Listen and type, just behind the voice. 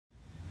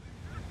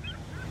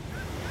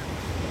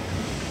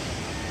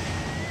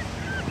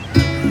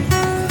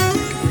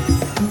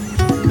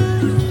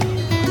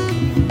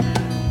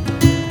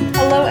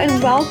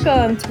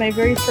welcome to my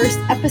very first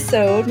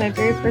episode, my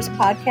very first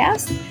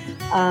podcast.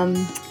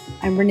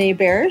 I'm Renee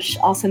Barasch,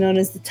 also known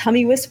as the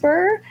Tummy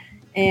Whisperer,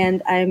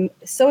 and I'm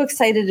so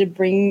excited to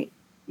bring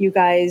you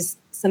guys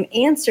some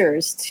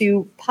answers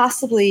to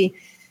possibly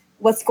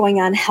what's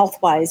going on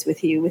health-wise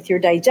with you, with your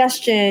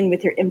digestion,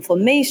 with your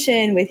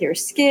inflammation, with your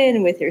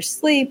skin, with your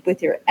sleep,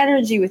 with your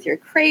energy, with your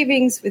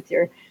cravings, with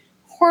your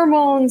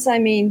hormones. I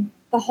mean,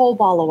 the whole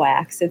ball of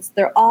wax.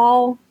 They're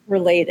all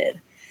related.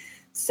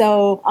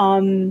 So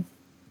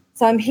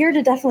I'm here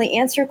to definitely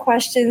answer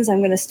questions. I'm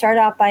going to start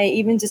out by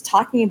even just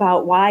talking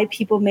about why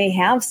people may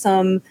have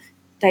some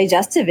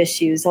digestive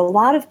issues. A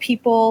lot of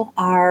people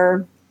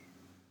are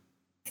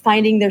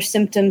finding their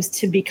symptoms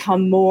to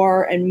become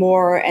more and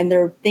more, and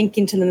they're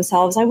thinking to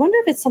themselves, I wonder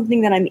if it's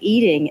something that I'm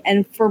eating.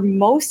 And for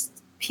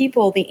most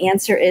people, the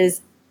answer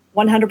is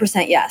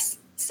 100% yes.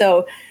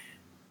 So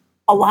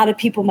a lot of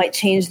people might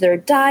change their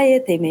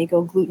diet. They may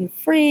go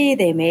gluten-free.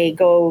 They may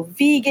go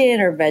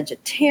vegan or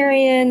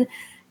vegetarian.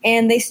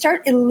 And they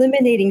start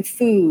eliminating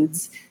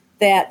foods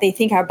that they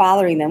think are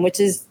bothering them, which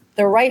is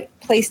the right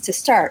place to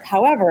start.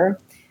 However,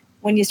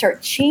 when you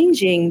start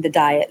changing the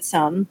diet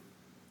some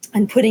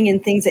and putting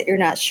in things that you're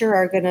not sure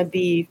are going to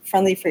be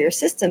friendly for your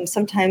system,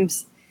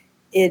 sometimes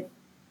it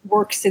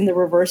works in the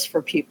reverse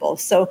for people.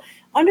 So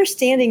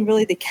understanding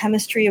really the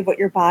chemistry of what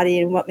your body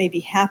and what may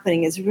be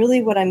happening is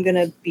really what I'm going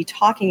to be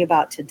talking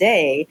about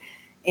today,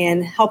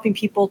 and helping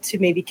people to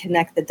maybe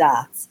connect the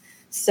dots.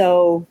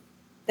 So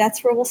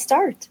that's where we'll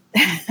start.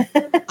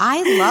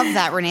 I love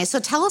that, Renee. So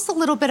tell us a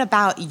little bit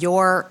about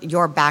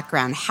your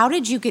background. How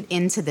did you get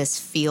into this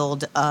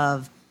field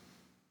of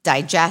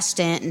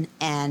digestion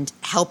and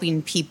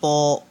helping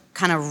people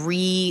kind of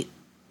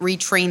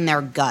retrain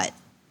their gut?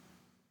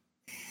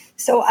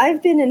 So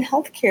I've been in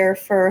healthcare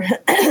for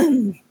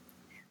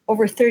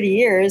over 30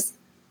 years.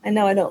 I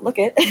know I don't look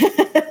it,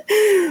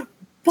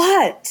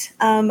 but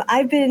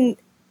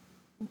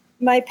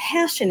my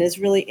passion is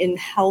really in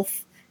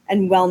health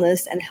and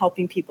wellness and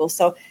helping people.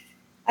 So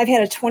I've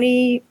had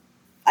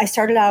I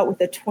started out with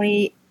a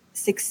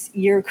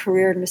 26-year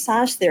career in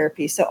massage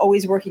therapy. So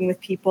always working with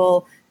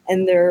people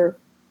and their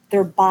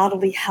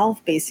bodily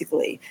health,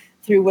 basically,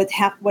 through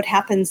what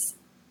happens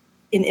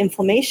in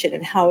inflammation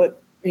and how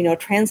it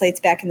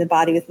translates back in the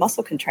body with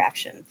muscle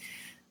contraction.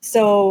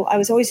 So I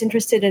was always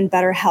interested in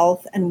better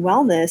health and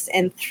wellness.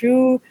 And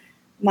through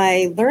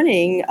my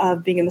learning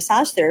of being a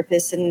massage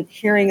therapist and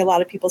hearing a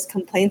lot of people's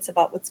complaints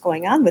about what's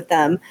going on with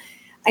them,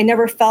 I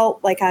never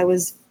felt like I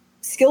was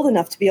skilled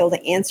enough to be able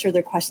to answer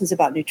their questions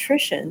about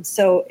nutrition.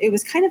 So it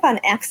was kind of on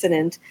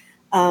accident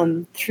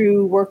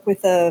through work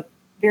with a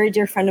very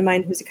dear friend of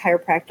mine who's a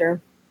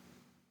chiropractor.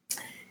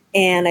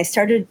 And I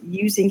started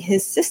using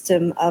his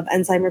system of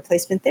enzyme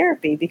replacement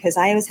therapy because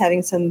I was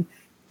having some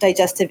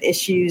digestive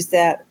issues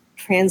that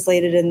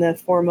translated in the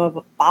form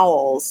of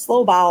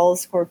slow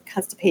bowels, or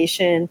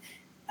constipation.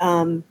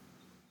 I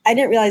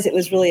didn't realize it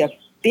was really a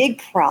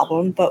big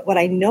problem, but what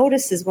I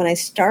noticed is when I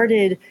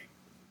started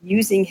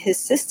using his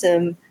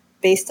system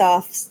based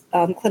off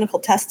clinical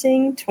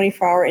testing,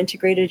 24-hour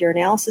integrated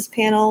urinalysis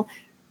panel,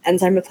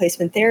 enzyme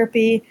replacement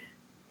therapy,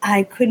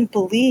 I couldn't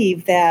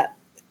believe that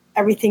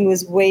everything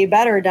was way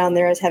better down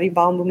there as having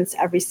bowel movements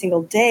every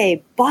single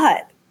day.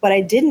 But what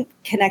I didn't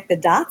connect the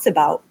dots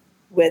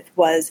with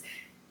was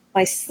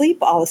my sleep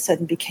all of a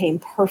sudden became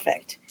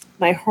perfect.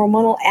 My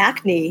hormonal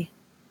acne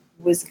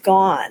was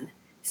gone.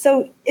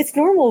 So it's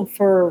normal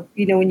for,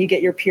 when you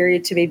get your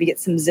period to maybe get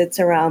some zits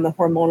around the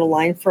hormonal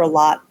line for a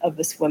lot of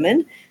us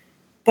women.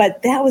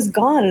 But that was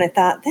gone. And I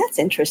thought, that's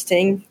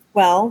interesting.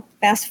 Well,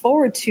 fast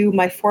forward to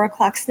my 4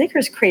 o'clock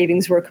Snickers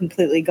cravings were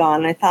completely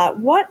gone. And I thought,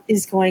 what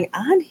is going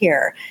on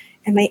here?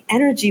 And my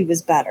energy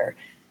was better.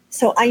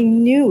 So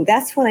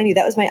that's when I knew.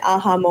 That was my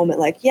aha moment.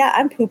 Like, yeah,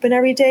 I'm pooping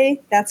every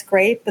day. That's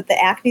great. But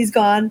the acne's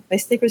gone. My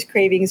Snickers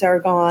cravings are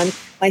gone.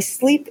 My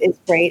sleep is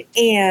great.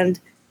 And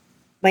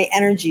my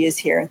energy is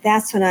here.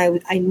 That's when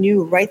I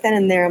knew right then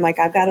and there, I'm like,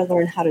 I've got to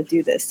learn how to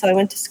do this. So I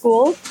went to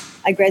school.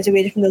 I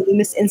graduated from the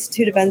Loomis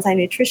Institute of Enzyme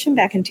Nutrition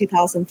back in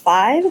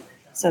 2005.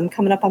 So I'm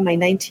coming up on my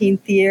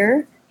 19th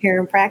year here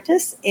in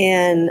practice.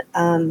 And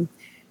my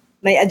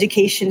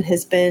education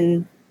has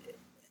been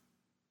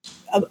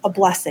a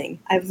blessing.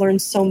 I've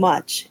learned so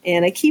much,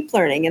 and I keep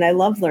learning, and I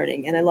love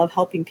learning, and I love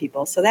helping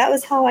people. So that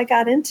was how I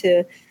got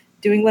into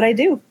doing what I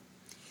do.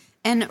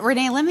 And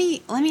Renee, let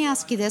me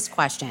ask you this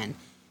question.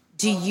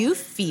 Do you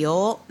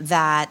feel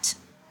that,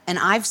 and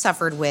I've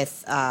suffered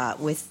with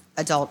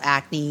adult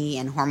acne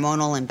and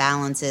hormonal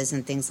imbalances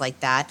and things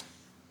like that,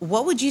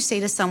 what would you say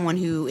to someone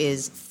who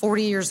is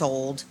 40 years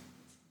old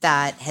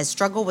that has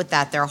struggled with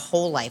that their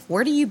whole life?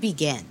 Where do you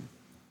begin?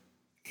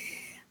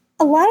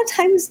 A lot of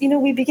times,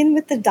 we begin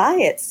with the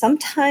diet.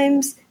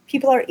 Sometimes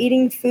people are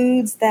eating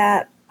foods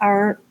that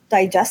aren't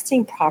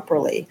digesting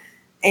properly.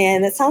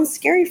 And it sounds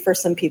scary for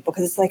some people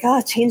because it's like,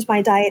 change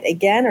my diet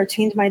again, or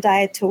change my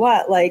diet to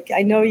what? Like,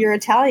 I know you're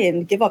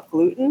Italian, give up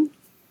gluten,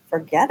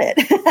 forget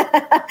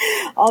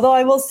it. Although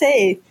I will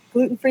say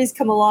gluten-free's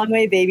come a long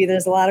way, baby.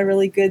 There's a lot of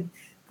really good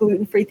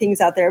gluten-free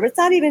things out there, but it's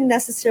not even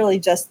necessarily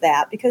just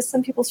that, because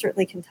some people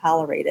certainly can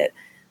tolerate it.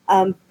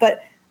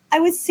 But I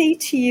would say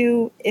to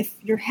you, if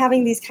you're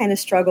having these kind of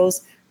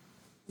struggles,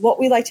 what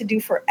we like to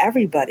do for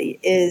everybody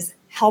is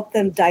help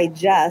them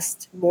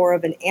digest more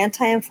of an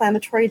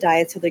anti-inflammatory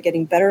diet so they're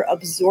getting better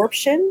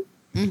absorption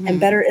and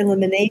better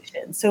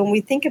elimination. So when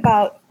we think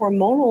about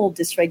hormonal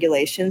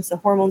dysregulations, the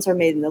hormones are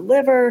made in the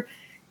liver.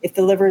 If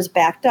the liver is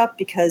backed up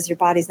because your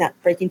body's not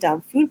breaking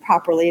down food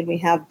properly, and we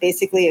have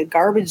basically a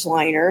garbage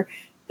liner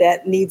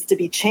that needs to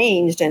be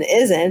changed and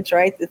isn't,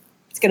 right?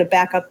 It's going to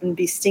back up and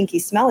be stinky,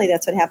 smelly.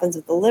 That's what happens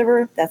with the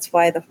liver. That's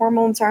why the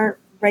hormones aren't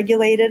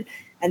regulated.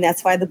 And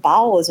that's why the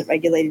bowel isn't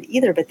regulated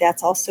either. But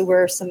that's also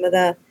where some of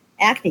the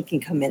acne can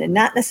come in, and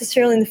not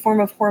necessarily in the form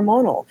of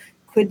hormonal.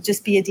 Could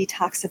just be a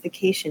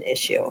detoxification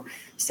issue.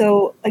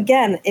 So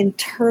again, in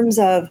terms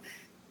of,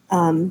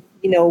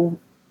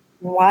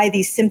 why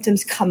these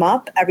symptoms come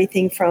up,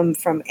 everything from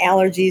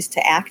allergies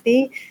to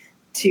acne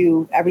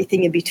to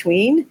everything in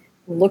between,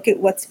 look at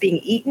what's being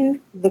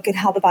eaten, look at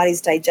how the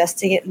body's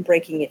digesting it and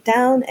breaking it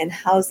down, and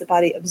how's the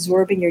body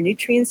absorbing your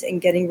nutrients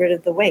and getting rid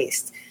of the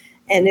waste.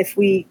 And if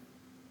we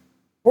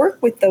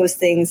work with those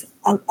things,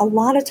 a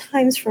lot of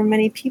times for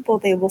many people,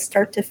 they will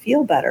start to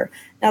feel better.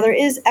 Now, there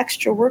is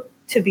extra work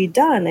to be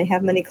done. I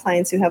have many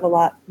clients who have a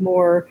lot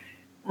more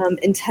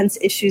intense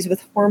issues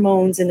with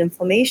hormones and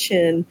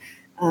inflammation.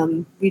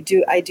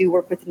 I do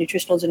work with the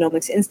Nutritional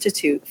Genomics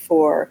Institute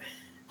for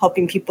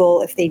helping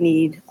people if they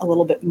need a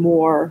little bit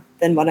more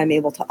than what I'm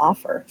able to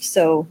offer.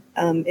 So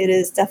it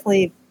is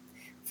definitely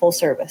full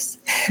service.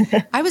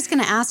 I was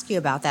going to ask you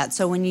about that.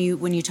 So when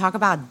you talk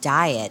about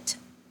diet,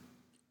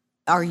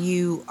 do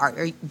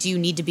you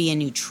need to be a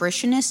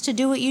nutritionist to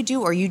do what you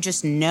do, or you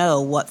just know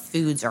what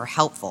foods are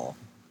helpful?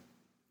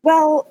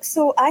 Well,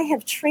 so I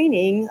have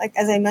training, like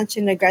as I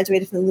mentioned, I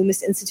graduated from the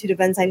Loomis Institute of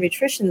Enzyme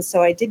Nutrition,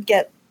 so I did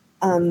get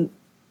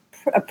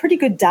a pretty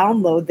good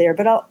download there.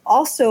 But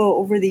also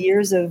over the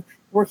years of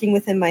working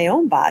within my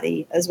own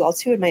body as well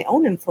too, and my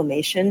own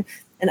inflammation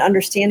and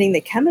understanding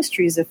the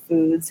chemistries of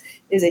foods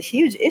is a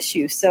huge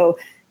issue. So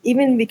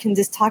even we can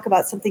just talk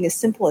about something as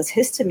simple as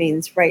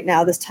histamines right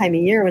now, this time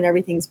of year when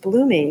everything's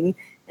blooming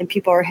and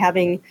people are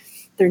having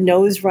their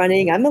nose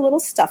running. I'm a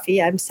little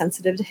stuffy. I'm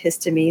sensitive to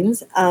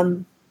histamines.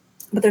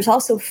 But there's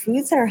also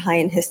foods that are high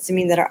in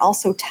histamine that are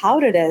also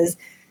touted as,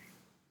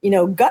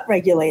 gut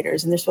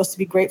regulators, and they're supposed to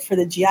be great for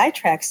the GI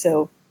tract.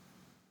 So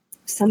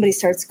somebody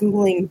starts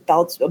Googling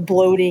bouts of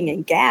bloating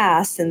and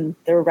gas, and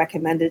they're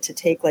recommended to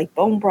take like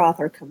bone broth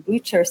or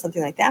kombucha or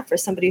something like that. For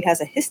somebody who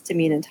has a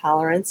histamine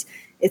intolerance,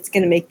 it's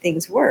going to make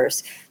things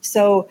worse.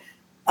 So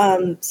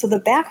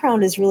the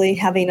background is really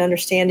having an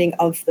understanding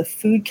of the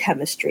food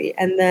chemistry.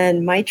 And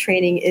then my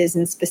training is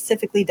in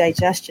specifically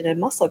digestion and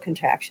muscle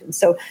contraction.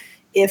 So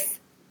if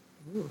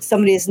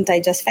somebody doesn't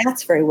digest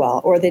fats very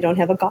well, or they don't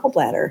have a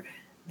gallbladder,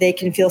 they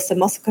can feel some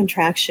muscle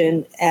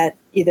contraction at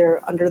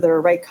either under their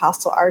right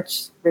costal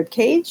arch rib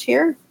cage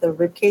here, the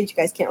rib cage, you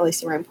guys can't really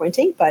see where I'm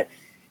pointing, but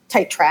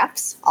tight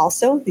traps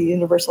also, the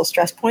universal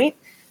stress point.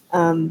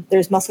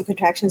 There's muscle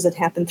contractions that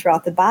happen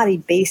throughout the body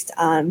based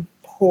on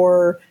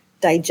poor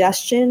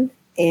digestion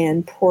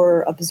and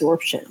poor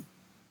absorption.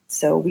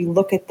 So we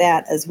look at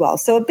that as well.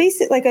 So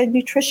like a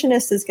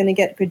nutritionist is going to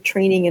get good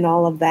training in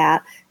all of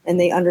that, and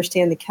they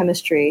understand the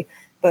chemistry.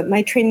 But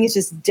my training is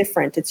just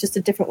different. It's just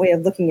a different way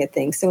of looking at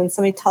things. So when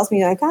somebody tells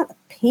me I got a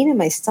pain in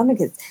my stomach,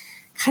 it's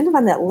kind of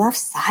on that left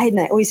side, and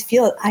I always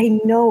feel it,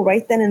 I know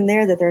right then and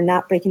there that they're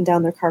not breaking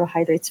down their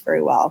carbohydrates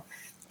very well.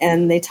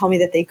 And they tell me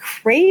that they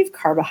crave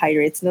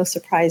carbohydrates. No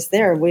surprise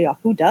there.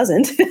 Who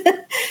doesn't?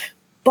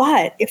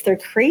 But if they're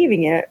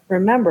craving it,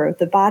 remember,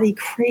 the body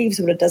craves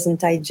what it doesn't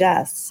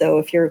digest. So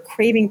if you're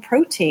craving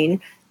protein,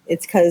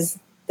 it's because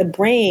the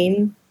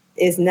brain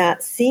is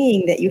not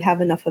seeing that you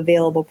have enough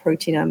available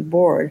protein on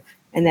board.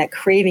 And that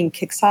craving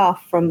kicks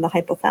off from the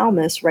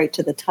hypothalamus right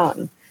to the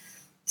tongue.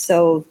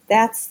 So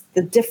that's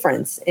the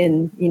difference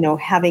in,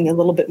 having a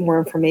little bit more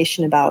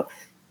information about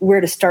where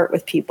to start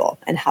with people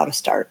and how to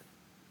start.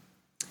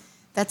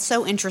 That's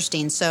so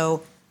interesting.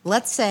 So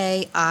let's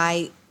say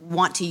I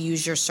want to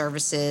use your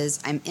services.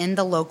 I'm in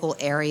the local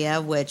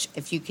area, which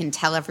if you can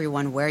tell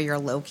everyone where you're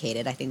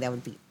located, I think that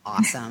would be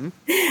awesome.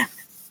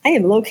 I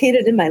am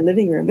located in my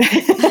living room.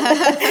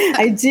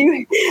 I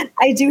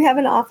do have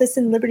an office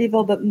in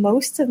Libertyville, but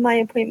most of my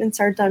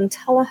appointments are done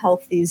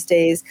telehealth these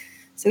days.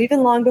 So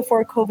even long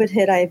before COVID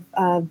hit, I've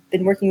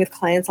been working with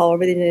clients all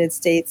over the United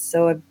States.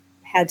 So I've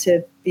had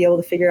to be able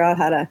to figure out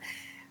how to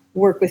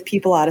work with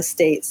people out of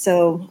state.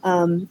 So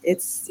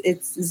it's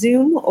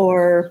Zoom,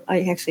 or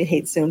I actually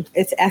hate Zoom.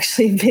 It's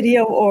actually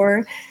video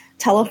or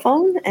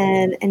telephone,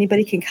 and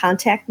anybody can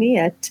contact me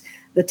at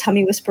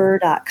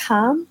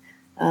thetummywhisperer.com.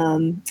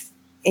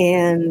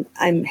 And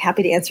I'm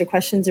happy to answer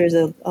questions. There's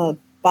a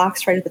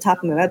box right at the top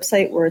of my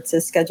website where it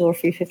says schedule a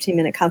free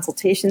 15-minute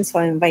consultation. So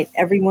I invite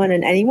everyone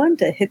and anyone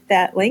to hit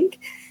that link.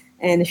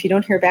 And if you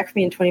don't hear back from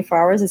me in 24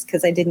 hours, it's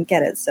because I didn't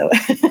get it. So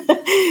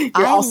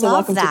you're also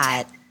welcome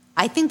that.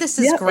 I think this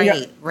is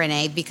great,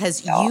 Renee,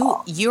 because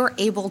you're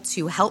able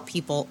to help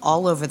people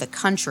all over the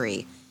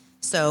country.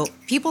 So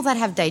people that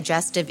have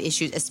digestive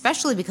issues,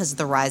 especially because of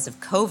the rise of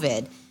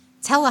COVID,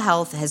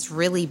 telehealth has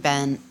really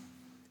been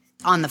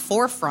on the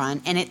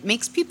forefront, and it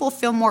makes people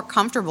feel more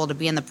comfortable to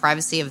be in the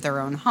privacy of their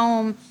own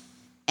home,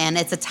 and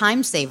it's a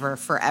time saver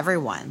for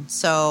everyone.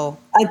 So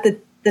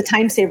the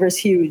time saver is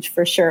huge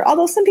for sure.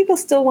 Although some people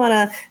still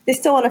want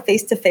to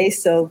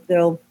face-to-face, so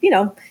they'll,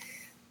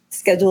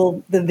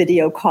 schedule the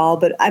video call,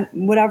 but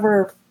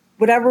whatever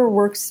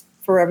works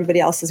for everybody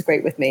else is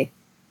great with me.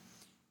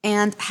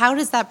 And how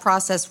does that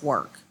process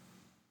work?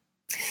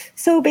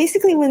 So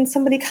basically, when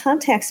somebody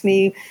contacts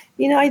me,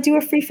 I do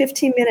a free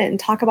 15-minute and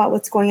talk about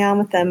what's going on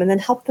with them and then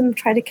help them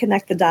try to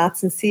connect the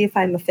dots and see if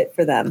I'm a fit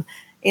for them.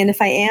 And if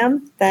I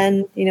am,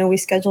 then, we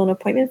schedule an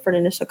appointment for an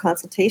initial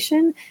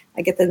consultation.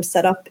 I get them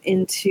set up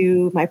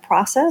into my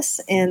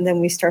process, and then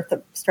we start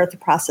the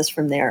process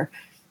from there.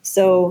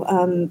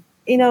 So,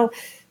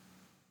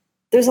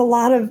 there's a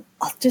lot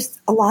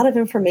of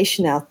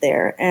information out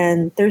there,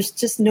 and there's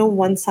just no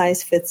one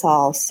size fits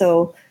all.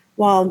 So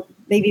while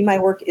maybe my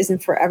work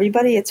isn't for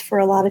everybody, it's for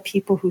a lot of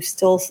people who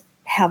still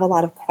have a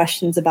lot of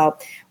questions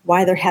about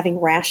why they're having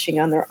rashing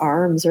on their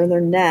arms or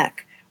their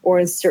neck or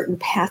in certain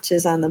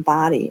patches on the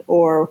body,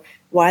 or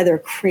why their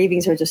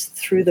cravings are just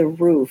through the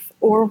roof,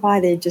 or why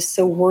they're just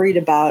so worried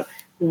about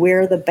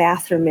where the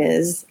bathroom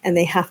is and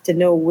they have to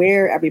know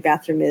where every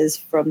bathroom is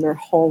from their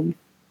home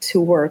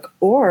to work,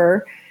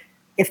 or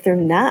if they're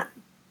not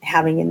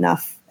having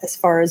enough as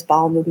far as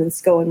bowel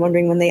movements go and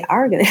wondering when they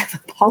are going to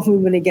have a bowel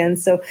movement again.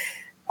 So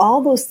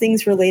all those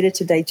things related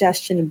to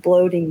digestion and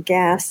bloating,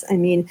 gas,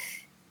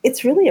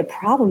 it's really a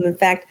problem. In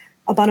fact,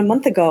 about a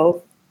month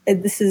ago,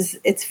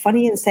 it's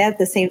funny and sad at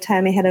the same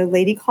time, I had a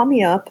lady call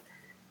me up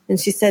and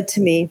she said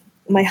to me,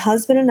 my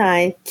husband and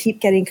I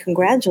keep getting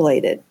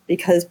congratulated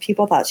because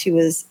people thought she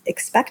was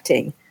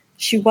expecting.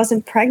 She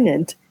wasn't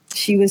pregnant.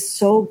 She was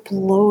so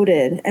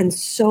bloated and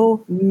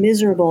so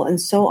miserable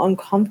and so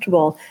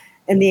uncomfortable.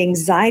 And the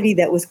anxiety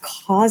that was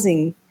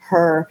causing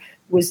her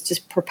was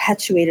just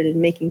perpetuated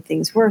and making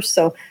things worse.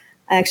 So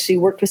I actually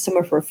worked with some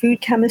of her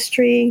food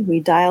chemistry. We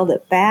dialed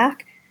it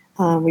back.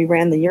 We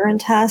ran the urine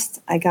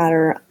test. I got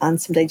her on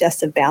some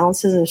digestive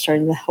balances and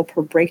starting to help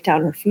her break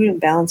down her food and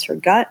balance her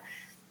gut.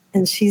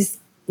 And she's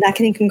not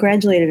getting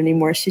congratulated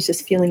anymore. She's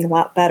just feeling a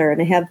lot better.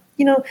 And I have,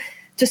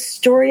 just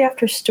story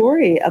after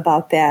story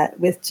about that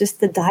with just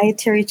the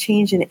dietary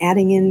change and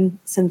adding in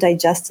some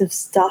digestive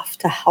stuff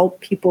to help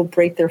people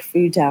break their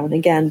food down.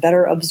 Again,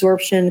 better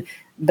absorption,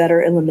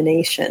 better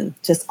elimination,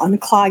 just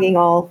unclogging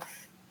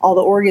all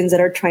the organs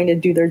that are trying to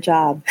do their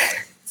job,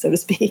 so to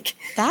speak.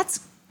 That's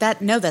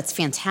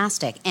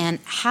fantastic. And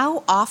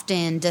how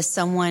often does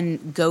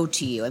someone go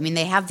to you?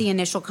 They have the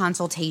initial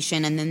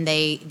consultation and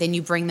then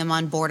you bring them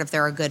on board if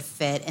they're a good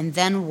fit. And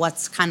then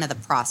what's kind of the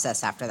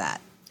process after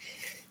that?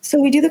 So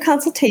we do the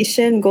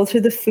consultation, go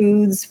through the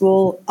foods.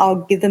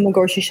 I'll give them a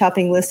grocery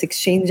shopping list,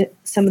 exchange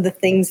some of the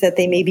things that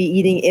they may be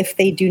eating if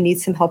they do need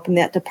some help in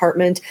that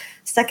department.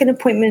 Second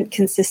appointment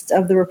consists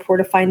of the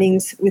report of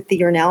findings with the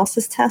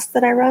urinalysis test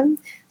that I run.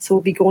 So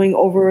we'll be going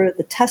over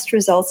the test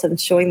results and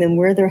showing them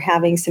where they're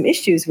having some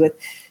issues with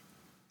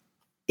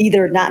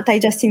either not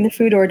digesting the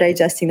food or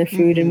digesting the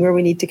food, and where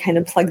we need to kind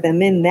of plug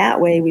them in. That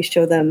way we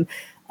show them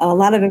a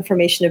lot of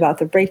information about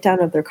the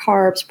breakdown of their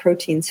carbs,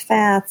 proteins,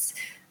 fats,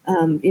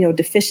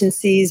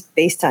 deficiencies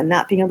based on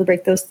not being able to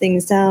break those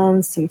things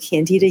down, some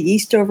candida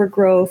yeast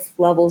overgrowth,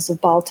 levels of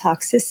bowel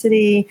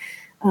toxicity,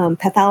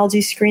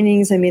 pathology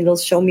screenings. It'll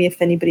show me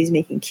if anybody's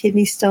making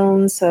kidney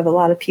stones. So I have a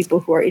lot of people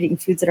who are eating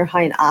foods that are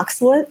high in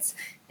oxalates,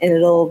 and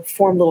it'll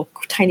form little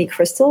tiny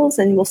crystals,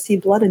 and we'll see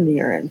blood in the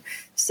urine.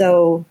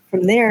 So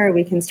from there,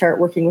 we can start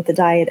working with the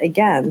diet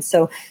again.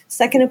 So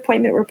second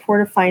appointment,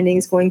 report of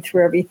findings, going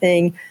through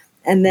everything.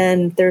 And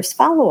then there's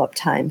follow-up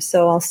time.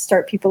 So I'll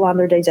start people on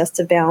their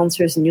digestive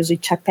balancers and usually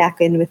check back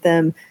in with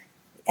them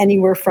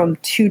anywhere from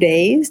 2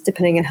 days,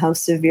 depending on how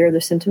severe their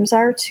symptoms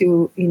are,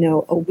 to,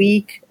 a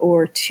week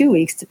or 2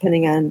 weeks,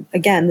 depending on,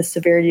 again, the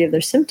severity of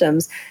their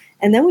symptoms.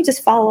 And then we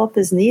just follow up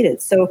as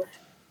needed. So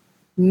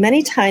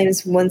many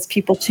times once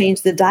people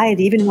change the diet,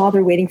 even while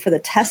they're waiting for the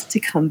test to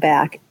come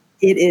back,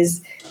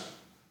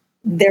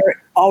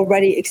 they're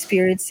already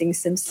experiencing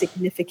some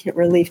significant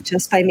relief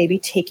just by maybe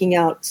taking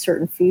out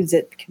certain foods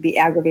that can be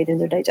aggravating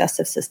their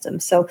digestive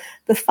system. So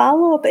the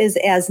follow-up is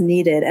as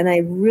needed. And I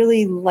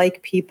really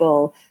like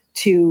people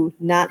to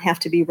not have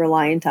to be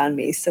reliant on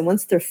me. So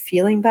once they're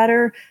feeling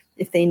better,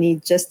 if they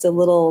need just a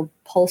little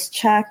pulse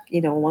check,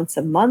 once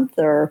a month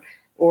or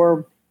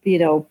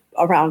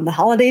around the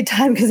holiday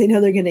time, because they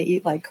know they're going to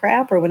eat like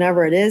crap or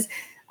whenever it is,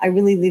 I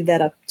really leave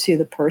that up to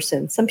the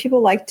person. Some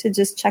people like to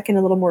just check in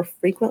a little more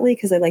frequently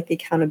because I like the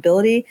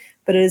accountability,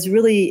 but it is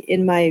really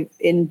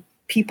in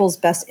people's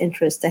best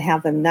interest to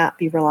have them not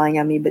be relying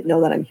on me, but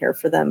know that I'm here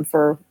for them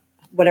for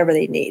whatever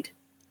they need.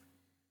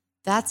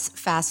 That's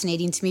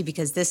fascinating to me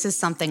because this is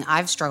something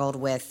I've struggled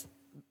with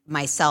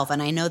myself.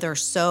 And I know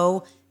there's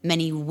so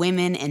many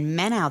women and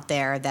men out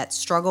there that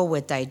struggle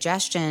with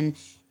digestion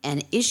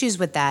and issues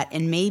with that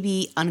and may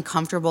be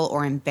uncomfortable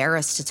or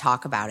embarrassed to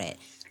talk about it.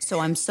 So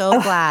I'm so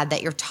glad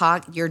that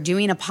you're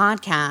doing a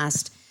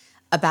podcast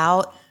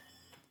about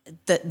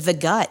the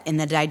gut and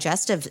the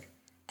digestive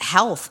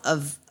health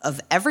of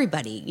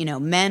everybody,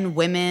 men,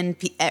 women,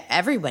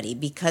 everybody,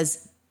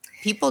 because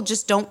people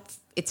just don't,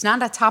 it's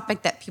not a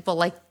topic that people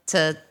like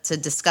to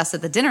discuss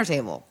at the dinner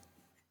table.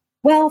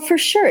 Well, for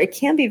sure, it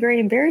can be very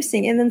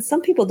embarrassing. And then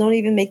some people don't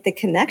even make the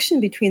connection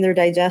between their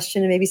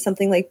digestion and maybe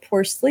something like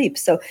poor sleep.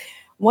 So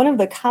one of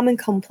the common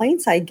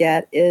complaints I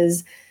get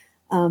is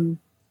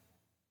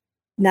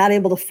not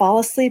able to fall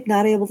asleep,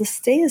 not able to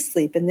stay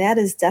asleep. And that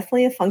is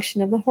definitely a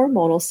function of the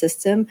hormonal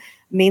system,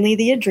 mainly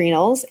the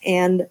adrenals,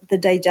 and the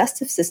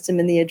digestive system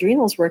and the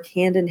adrenals work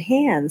hand in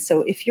hand.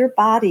 So if your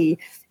body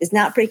is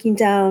not breaking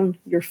down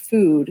your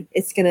food,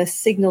 it's going to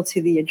signal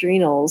to the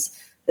adrenals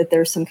that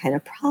there's some kind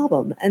of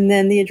problem. And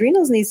then the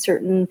adrenals need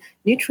certain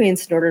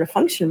nutrients in order to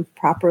function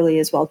properly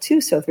as well, too.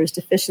 So if there's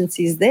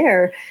deficiencies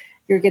there,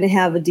 you're going to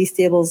have a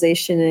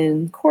destabilization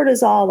in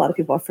cortisol. A lot of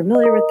people are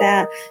familiar with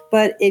that,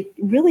 but it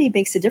really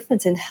makes a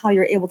difference in how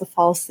you're able to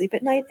fall asleep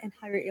at night and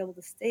how you're able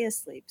to stay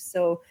asleep.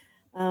 So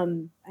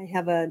I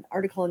have an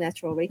article in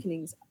Natural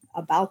Awakenings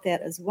about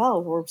that as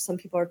well, where some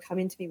people are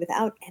coming to me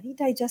without any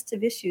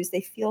digestive issues.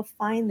 They feel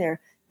fine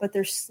there, but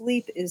their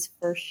sleep is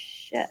for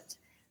shit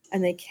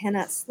and they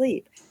cannot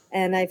sleep.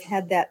 And I've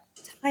had that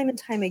time and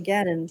time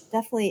again, and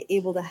definitely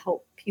able to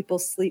help people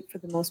sleep for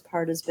the most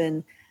part has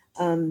been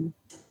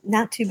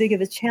not too big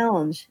of a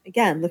challenge.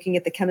 Again, looking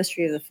at the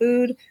chemistry of the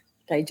food,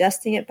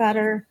 digesting it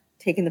better,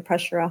 taking the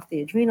pressure off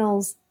the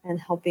adrenals, and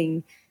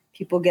helping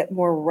people get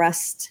more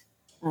rest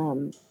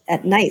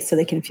at night so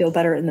they can feel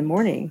better in the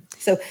morning.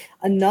 So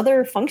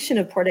another function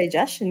of poor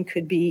digestion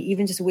could be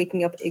even just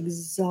waking up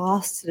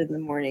exhausted in the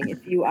morning.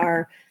 If you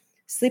are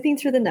sleeping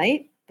through the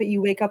night, but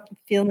you wake up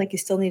feeling like you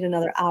still need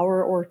another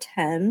hour or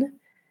 10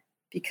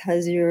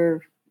 because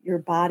your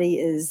body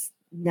is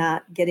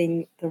not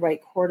getting the right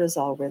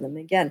cortisol rhythm.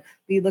 Again,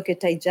 we look at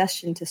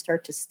digestion to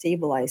start to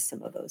stabilize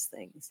some of those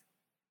things.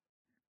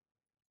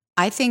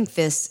 I think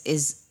this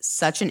is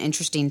such an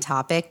interesting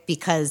topic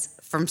because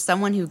from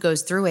someone who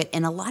goes through it,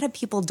 and a lot of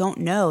people don't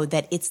know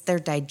that it's their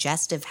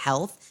digestive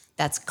health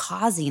that's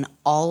causing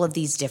all of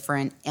these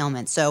different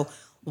ailments. So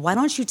why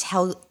don't you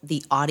tell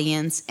the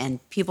audience and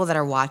people that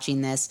are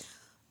watching this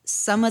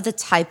some of the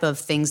type of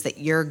things that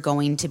you're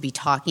going to be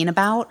talking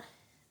about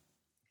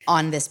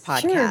on this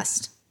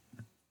podcast?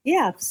 Sure.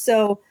 Yeah.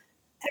 So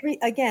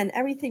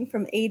everything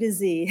from A to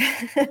Z,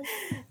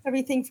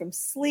 everything from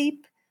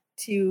sleep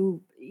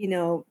to,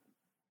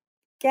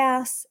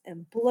 gas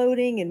and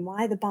bloating and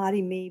why the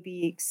body may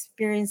be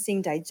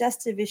experiencing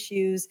digestive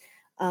issues,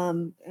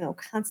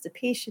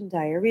 constipation,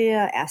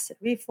 diarrhea, acid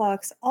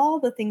reflux, all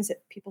the things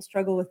that people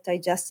struggle with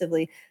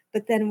digestively.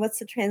 But then what's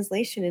the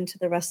translation into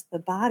the rest of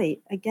the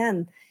body?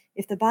 Again,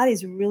 if the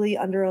body's really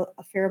under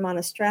a fair amount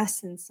of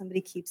stress and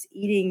somebody keeps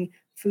eating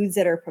foods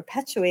that are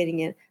perpetuating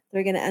it,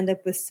 they're going to end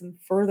up with some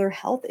further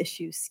health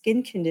issues,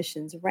 skin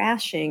conditions,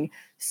 rashing,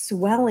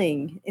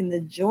 swelling in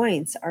the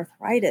joints,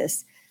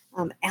 arthritis.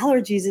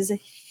 Allergies is a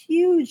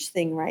huge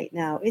thing right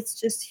now. It's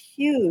just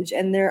huge.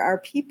 And there are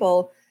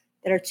people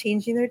that are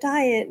changing their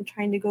diet and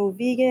trying to go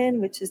vegan,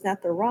 which is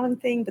not the wrong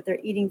thing, but they're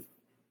eating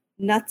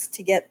nuts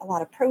to get a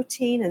lot of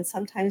protein. And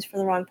sometimes for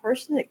the wrong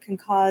person, it can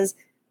cause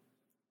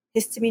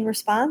histamine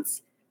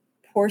response,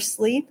 poor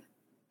sleep,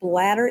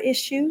 bladder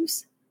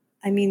issues.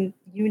 I mean,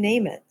 you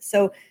name it.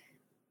 So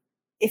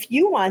if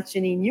you want,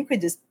 Janine, you could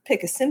just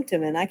pick a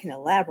symptom and I can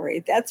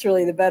elaborate. That's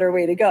really the better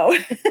way to go.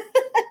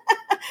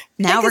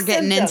 Now we're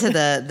getting into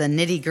the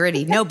nitty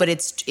gritty. No, but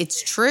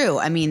it's true.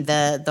 I mean,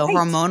 the Right.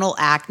 hormonal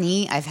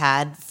acne I've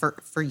had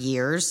for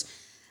years.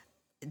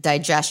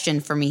 Digestion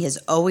for me has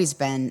always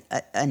been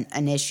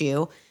an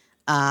issue.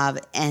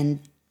 And,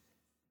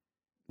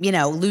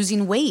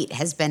 losing weight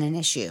has been an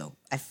issue.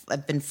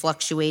 I've been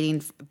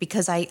fluctuating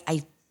because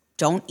I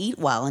don't eat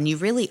well, and you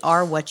really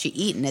are what you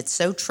eat. And it's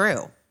so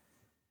true.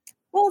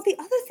 Well, the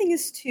other thing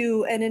is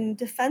too, and in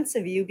defense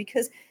of you,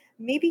 because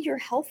maybe you're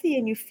healthy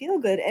and you feel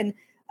good, and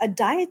a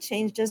diet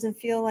change doesn't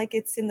feel like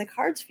it's in the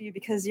cards for you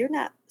because you're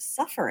not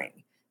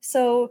suffering.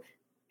 So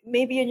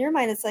maybe in your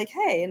mind, it's like,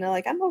 hey,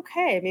 like I'm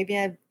okay. Maybe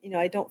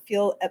I don't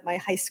feel at my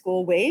high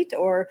school weight,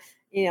 or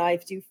I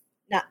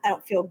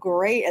don't feel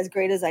as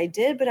great as I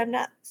did, but I'm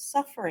not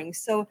suffering.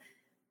 So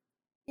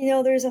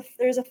there's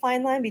a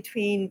fine line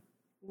between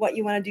what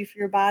you want to do for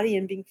your body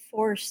and being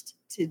forced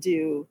to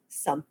do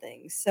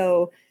something.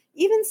 So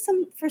even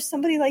for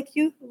somebody like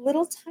you,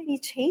 little tiny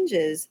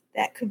changes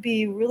that could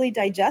be really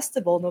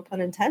digestible, no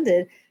pun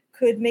intended,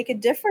 could make a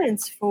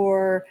difference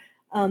for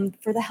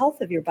the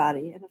health of your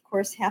body. And of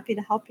course, happy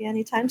to help you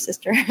anytime,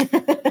 sister.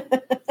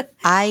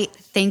 I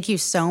thank you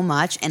so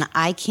much. And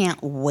I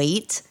can't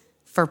wait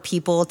for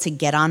people to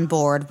get on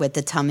board with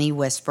the Tummy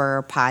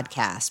Whisperer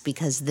podcast,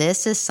 because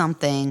this is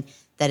something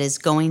that is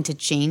going to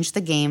change the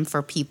game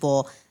for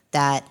people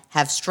that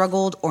have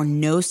struggled or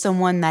know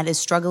someone that is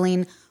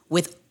struggling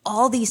with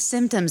all these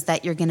symptoms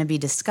that you're going to be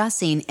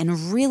discussing,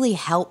 and really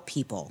help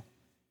people.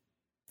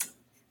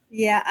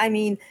 Yeah, I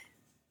mean,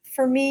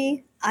 for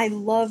me, I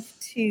love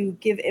to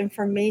give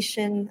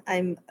information.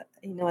 I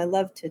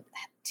love to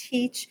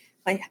teach,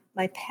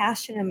 my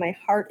passion and my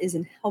heart is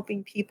in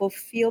helping people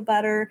feel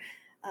better.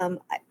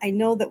 I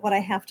know that what I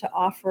have to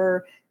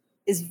offer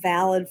is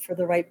valid for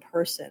the right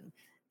person.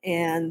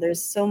 And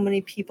there's so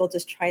many people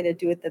just trying to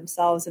do it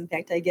themselves. In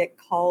fact, I get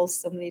calls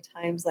so many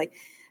times like,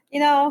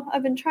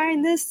 I've been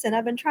trying this and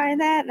I've been trying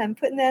that and I'm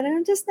putting that in.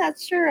 I'm just not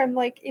sure. I'm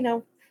like,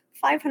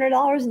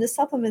 $500 into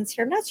supplements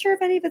here. I'm not sure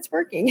if any of it's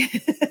working.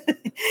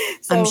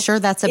 So I'm sure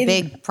that's a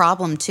big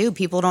problem too.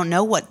 People don't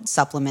know what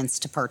supplements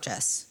to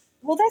purchase.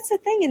 Well, that's the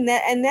thing.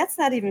 And that's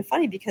not even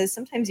funny because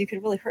sometimes you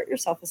could really hurt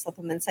yourself with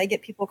supplements. I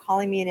get people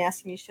calling me and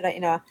asking me, should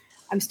I,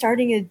 I'm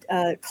starting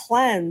a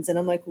cleanse. And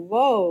I'm like,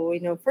 whoa,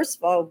 first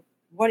of all,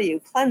 what are you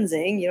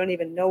cleansing? You don't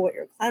even know what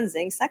you're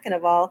cleansing. Second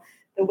of all,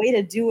 the way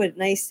to do a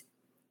nice,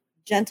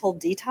 gentle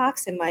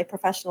detox, in my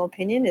professional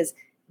opinion, is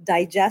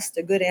digest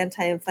a good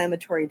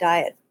anti-inflammatory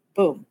diet.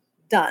 Boom,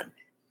 done.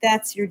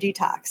 That's your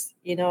detox.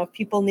 If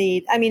people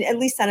need, at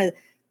least on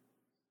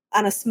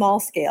a small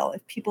scale,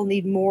 if people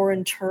need more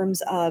in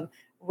terms of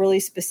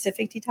really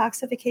specific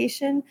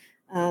detoxification,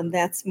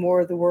 that's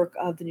more the work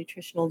of the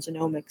nutritional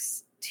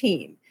genomics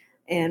team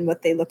and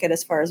what they look at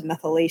as far as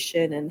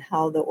methylation and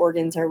how the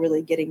organs are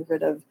really getting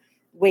rid of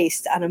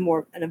waste on a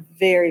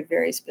very,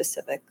 very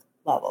specific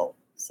level.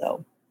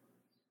 So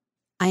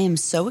I am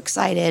so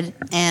excited,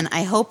 and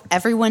I hope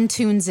everyone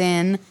tunes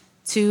in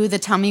to the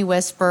Tummy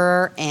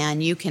Whisperer,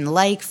 and you can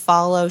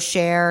follow,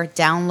 share,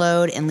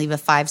 download, and leave a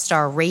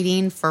 5-star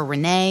rating for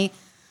Renee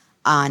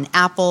on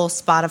Apple,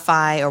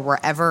 Spotify, or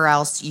wherever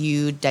else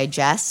you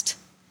digest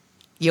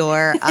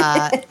your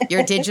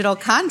digital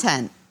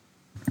content.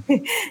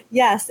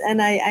 Yes,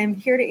 and I'm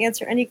here to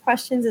answer any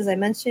questions. As I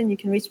mentioned, you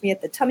can reach me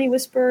at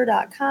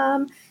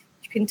thetummywhisperer.com.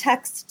 You can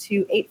text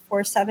to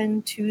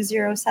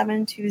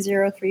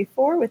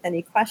 847-207-2034 with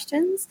any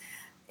questions.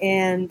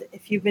 And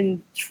if you've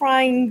been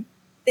trying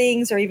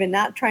things or even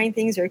not trying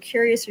things or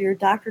curious or your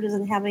doctor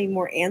doesn't have any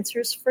more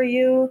answers for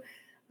you,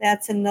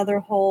 that's another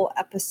whole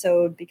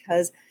episode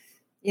because,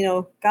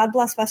 God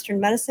bless Western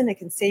medicine. It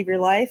can save your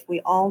life.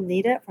 We all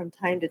need it from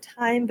time to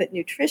time, but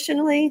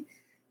nutritionally,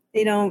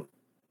 they don't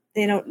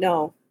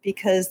know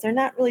because they're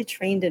not really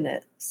trained in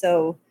it.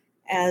 So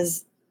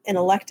as an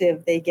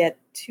elective, they get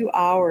 2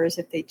 hours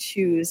if they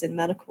choose in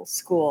medical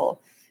school,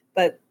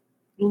 but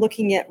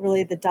looking at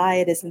really the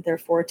diet isn't their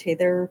forte.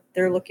 They're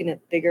looking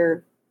at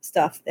bigger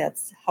stuff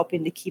that's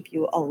helping to keep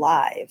you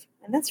alive.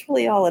 And that's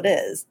really all it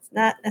is. It's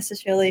not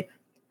necessarily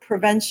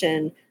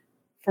prevention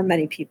for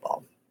many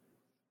people.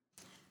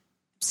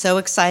 So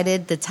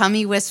excited. The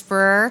Tummy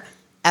Whisperer,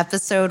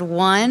 episode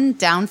 1,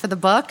 down for the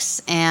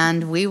books,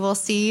 and we will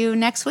see you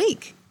next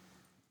week.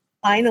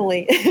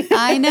 Finally.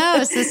 I know.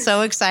 This is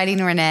so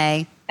exciting,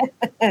 Renee.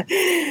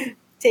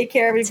 Take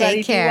care, everybody.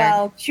 Take care. Be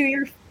well.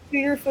 Chew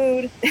your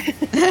food.